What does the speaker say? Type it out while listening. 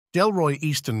Delroy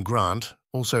Easton Grant,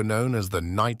 also known as the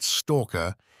Night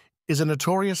Stalker, is a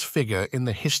notorious figure in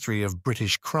the history of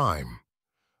British crime.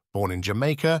 Born in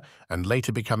Jamaica and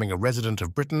later becoming a resident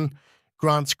of Britain,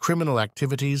 Grant's criminal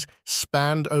activities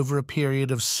spanned over a period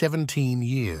of 17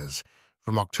 years,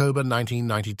 from October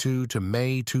 1992 to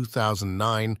May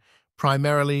 2009,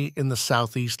 primarily in the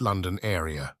southeast London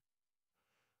area.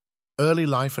 Early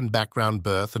life and background: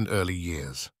 birth and early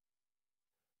years.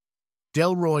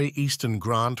 Delroy Easton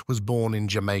Grant was born in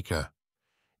Jamaica.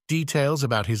 Details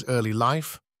about his early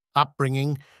life,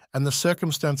 upbringing, and the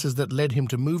circumstances that led him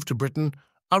to move to Britain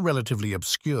are relatively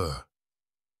obscure.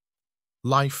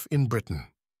 Life in Britain.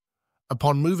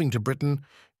 Upon moving to Britain,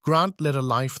 Grant led a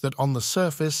life that on the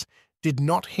surface did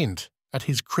not hint at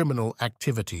his criminal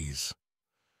activities.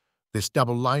 This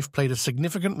double life played a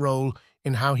significant role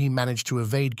in how he managed to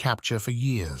evade capture for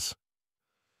years.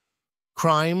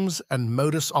 Crimes and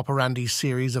Modus Operandi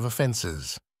series of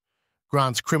offences.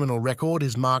 Grant's criminal record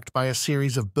is marked by a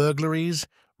series of burglaries,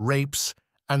 rapes,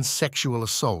 and sexual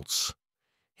assaults.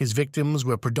 His victims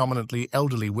were predominantly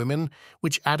elderly women,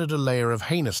 which added a layer of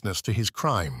heinousness to his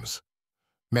crimes.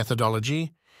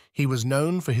 Methodology. He was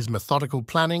known for his methodical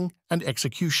planning and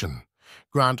execution.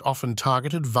 Grant often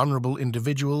targeted vulnerable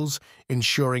individuals,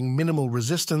 ensuring minimal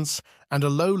resistance and a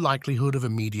low likelihood of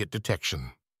immediate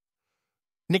detection.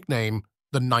 Nickname: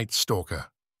 the Night Stalker.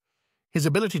 His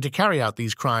ability to carry out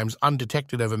these crimes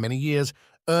undetected over many years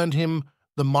earned him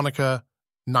the moniker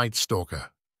Night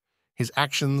Stalker. His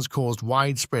actions caused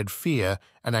widespread fear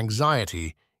and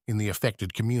anxiety in the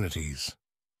affected communities.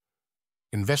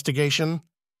 Investigation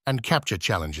and capture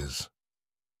challenges.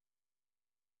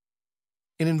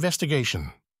 In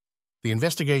investigation, the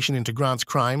investigation into Grant's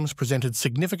crimes presented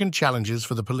significant challenges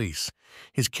for the police.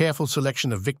 His careful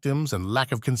selection of victims and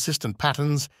lack of consistent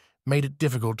patterns made it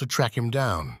difficult to track him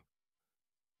down.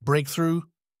 Breakthrough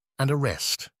and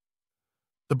arrest.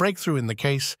 The breakthrough in the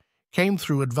case came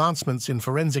through advancements in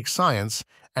forensic science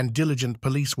and diligent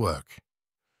police work.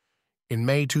 In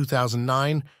May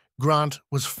 2009, Grant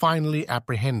was finally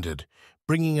apprehended,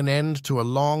 bringing an end to a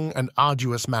long and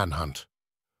arduous manhunt.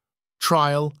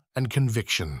 Trial and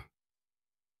conviction.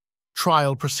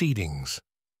 Trial proceedings.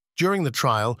 During the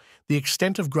trial, the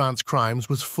extent of Grant's crimes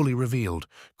was fully revealed,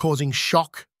 causing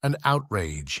shock and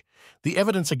outrage. The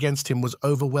evidence against him was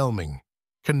overwhelming.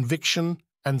 Conviction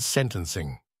and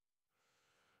sentencing.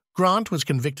 Grant was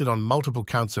convicted on multiple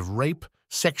counts of rape,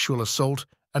 sexual assault,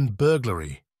 and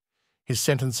burglary. His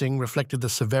sentencing reflected the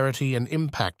severity and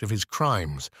impact of his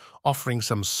crimes, offering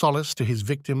some solace to his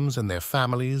victims and their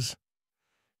families.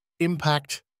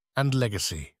 Impact and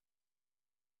legacy.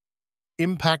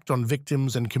 Impact on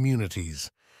victims and communities.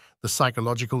 The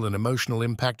psychological and emotional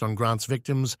impact on Grant's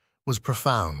victims was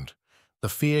profound. The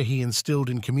fear he instilled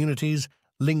in communities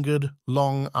lingered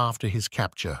long after his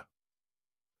capture.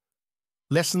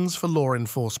 Lessons for law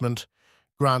enforcement.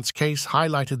 Grant's case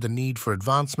highlighted the need for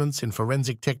advancements in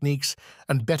forensic techniques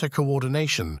and better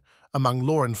coordination among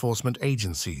law enforcement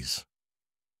agencies.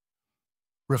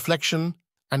 Reflection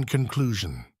and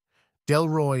conclusion.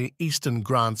 Delroy Easton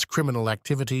Grant's criminal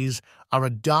activities are a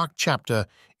dark chapter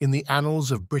in the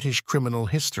annals of British criminal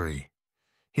history.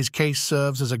 His case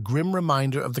serves as a grim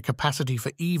reminder of the capacity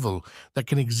for evil that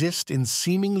can exist in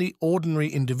seemingly ordinary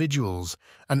individuals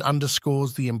and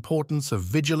underscores the importance of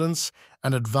vigilance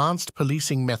and advanced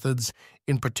policing methods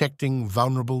in protecting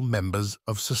vulnerable members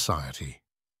of society.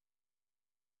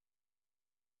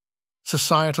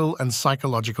 Societal and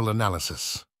psychological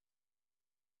analysis.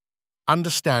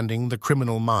 Understanding the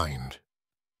criminal mind.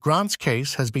 Grant's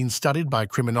case has been studied by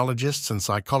criminologists and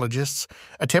psychologists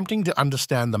attempting to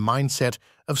understand the mindset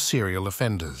of serial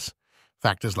offenders.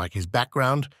 Factors like his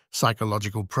background,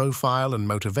 psychological profile, and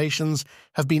motivations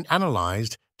have been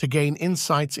analyzed to gain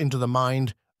insights into the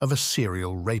mind of a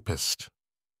serial rapist.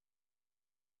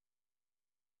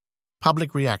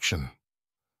 Public reaction.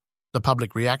 The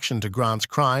public reaction to Grant's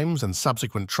crimes and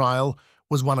subsequent trial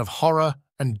was one of horror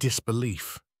and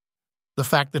disbelief. The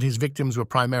fact that his victims were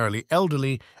primarily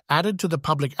elderly added to the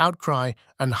public outcry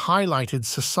and highlighted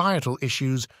societal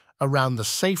issues around the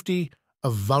safety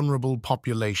of vulnerable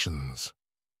populations.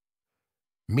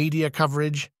 Media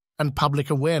coverage and public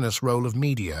awareness role of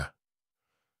media.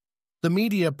 The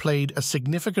media played a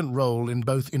significant role in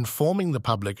both informing the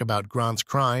public about Grant's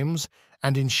crimes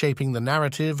and in shaping the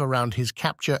narrative around his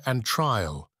capture and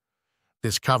trial.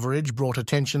 This coverage brought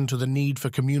attention to the need for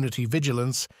community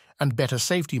vigilance and better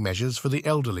safety measures for the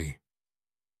elderly.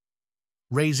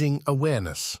 Raising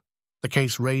awareness. The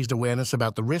case raised awareness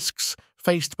about the risks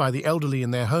faced by the elderly in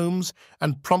their homes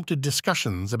and prompted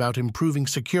discussions about improving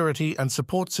security and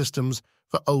support systems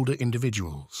for older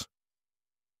individuals.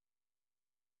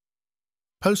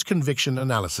 Post-conviction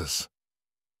analysis.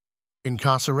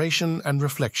 Incarceration and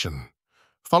reflection.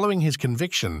 Following his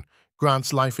conviction,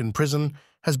 Grant's life in prison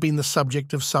has been the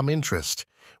subject of some interest,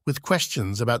 with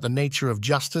questions about the nature of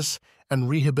justice and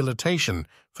rehabilitation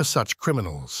for such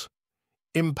criminals.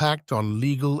 Impact on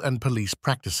legal and police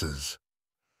practices.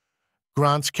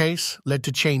 Grant's case led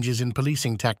to changes in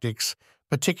policing tactics,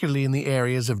 particularly in the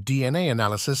areas of DNA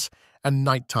analysis and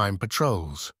nighttime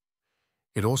patrols.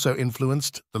 It also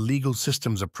influenced the legal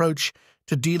system's approach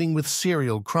to dealing with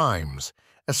serial crimes,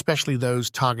 especially those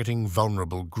targeting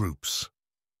vulnerable groups.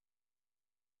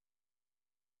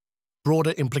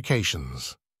 Broader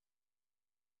implications.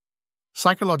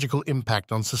 Psychological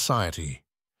impact on society.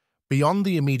 Beyond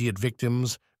the immediate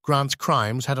victims, Grant's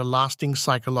crimes had a lasting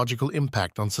psychological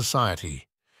impact on society.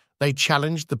 They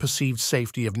challenged the perceived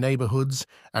safety of neighborhoods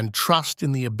and trust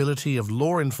in the ability of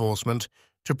law enforcement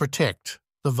to protect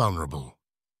the vulnerable.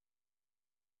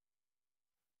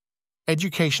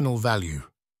 Educational value.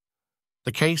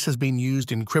 The case has been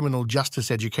used in criminal justice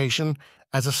education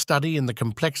as a study in the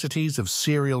complexities of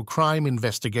serial crime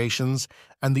investigations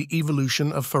and the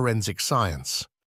evolution of forensic science.